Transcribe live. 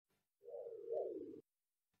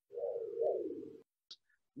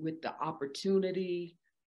with the opportunity.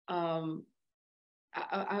 Of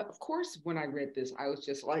course, when I read this, I was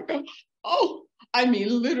just like, oh, I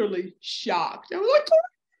mean, literally shocked. I was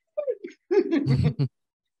like,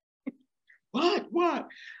 what?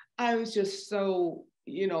 I was just so,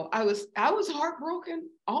 I was heartbroken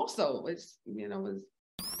also. It's,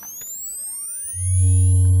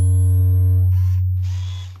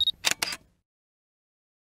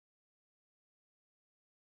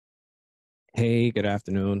 Hey, good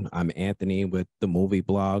afternoon. I'm Anthony with the Movie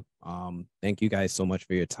Blog. Thank you guys so much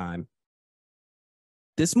for your time.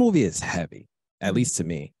 This movie is heavy, at least to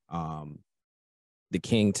me. The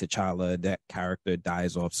King T'Challa, that character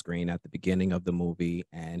dies off screen at the beginning of the movie,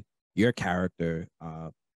 and your character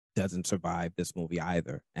doesn't survive this movie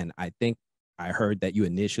either. And I think I heard that you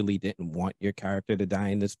initially didn't want your character to die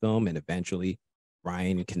in this film, and eventually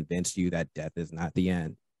Ryan convinced you that death is not the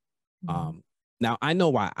end. Now, I know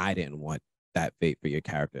why I didn't want that fate for your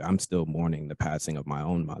character. I'm still mourning the passing of my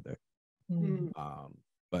own mother.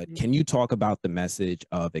 But can you talk about the message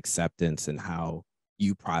of acceptance and how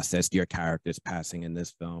you processed your character's passing in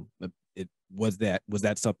this film? Was that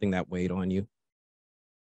something that weighed on you?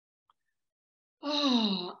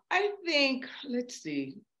 Oh, I think, let's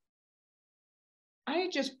see. I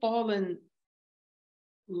had just fallen,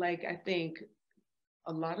 like, I think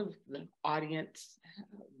a lot of the audience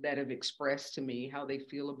that have expressed to me how they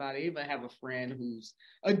feel about it. I even have a friend who's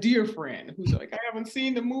a dear friend who's like, I haven't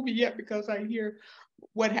seen the movie yet because I hear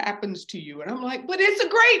what happens to you. And I'm like, but it's a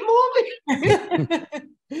great movie.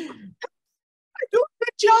 I do a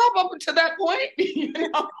good job up to that point,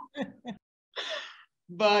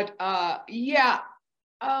 But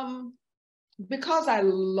because I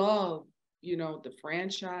love, the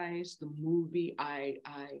franchise, the movie,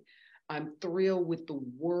 I'm thrilled with the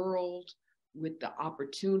world, with the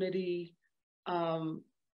opportunity. Of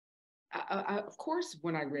course,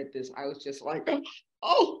 when I read this, I was just like,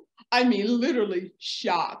 oh, I mean, literally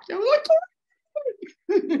shocked. I was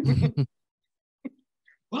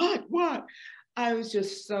like, what? I was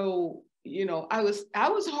just so, I was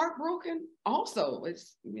heartbroken also,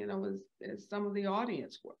 as some of the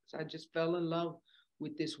audience was. I just fell in love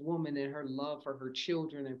with this woman and her love for her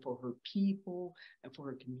children and for her people and for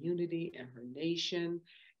her community and her nation.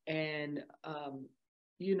 And,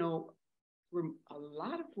 for a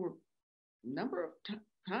number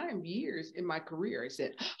of years in my career, I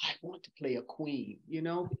said, I want to play a queen,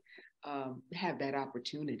 have that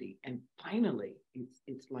opportunity. And finally,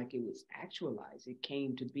 it's like it was actualized. It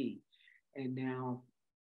came to be. And now,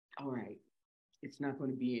 all right, it's not going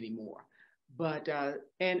to be anymore. But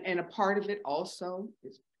and a part of it also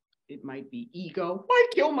is it might be ego. Why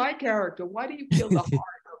kill my character? Why do you kill the heart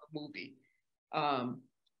of the movie?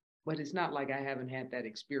 But it's not like I haven't had that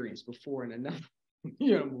experience before in another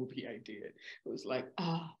movie I did. It was like,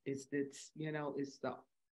 it's the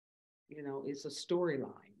it's a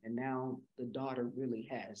storyline, and now the daughter really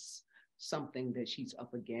has something that she's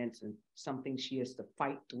up against and something she has to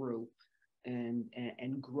fight through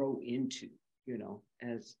and grow into,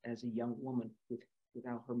 as a young woman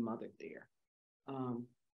without her mother there.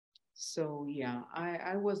 So yeah,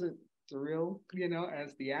 I wasn't thrilled,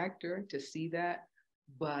 as the actor to see that,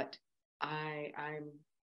 but I'm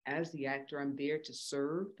as the actor, I'm there to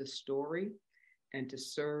serve the story and to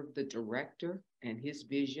serve the director and his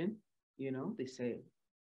vision. They say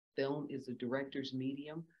film is the director's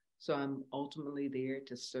medium. So I'm ultimately there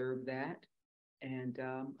to serve that. And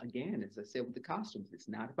again, as I said with the costumes, it's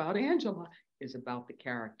not about Angela, it's about the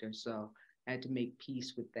character. So I had to make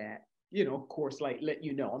peace with that. Of course, like let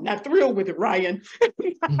you know, I'm not thrilled with it, Ryan.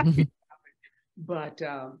 But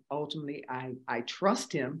ultimately, I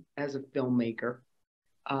trust him as a filmmaker,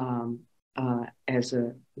 as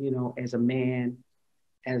a man,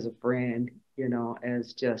 as a friend,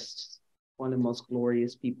 as just one of the most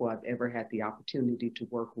glorious people I've ever had the opportunity to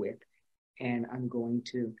work with. And I'm going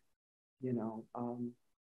to,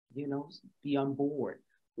 be on board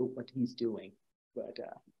with what he's doing. But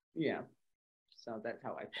yeah, so that's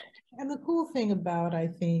how I felt. And the cool thing about, I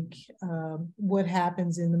think, what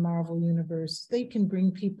happens in the Marvel universe, they can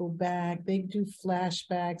bring people back. They do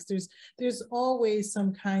flashbacks. There's always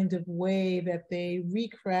some kind of way that they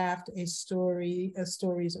recraft a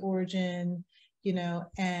story's origin,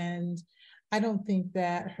 and I don't think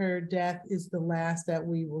that her death is the last that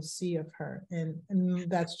we will see of her. And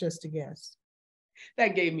that's just a guess.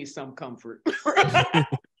 That gave me some comfort.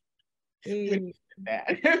 When you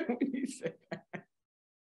said that.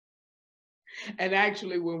 And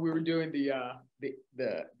actually, when we were doing the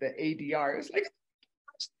ADR, it's like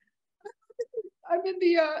I'm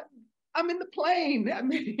in the plane.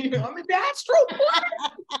 I'm in the astral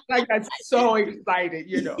plane. I got so excited,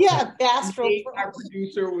 you know. Yeah, Astro. Our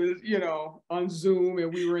producer was, you know, on Zoom,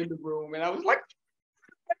 and we were in the room, and I was like,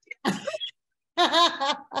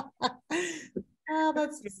 oh,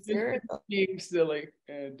 that's hysterical. being silly,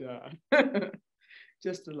 and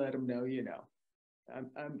just to let them know, you know,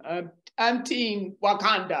 I'm Team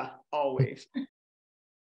Wakanda always.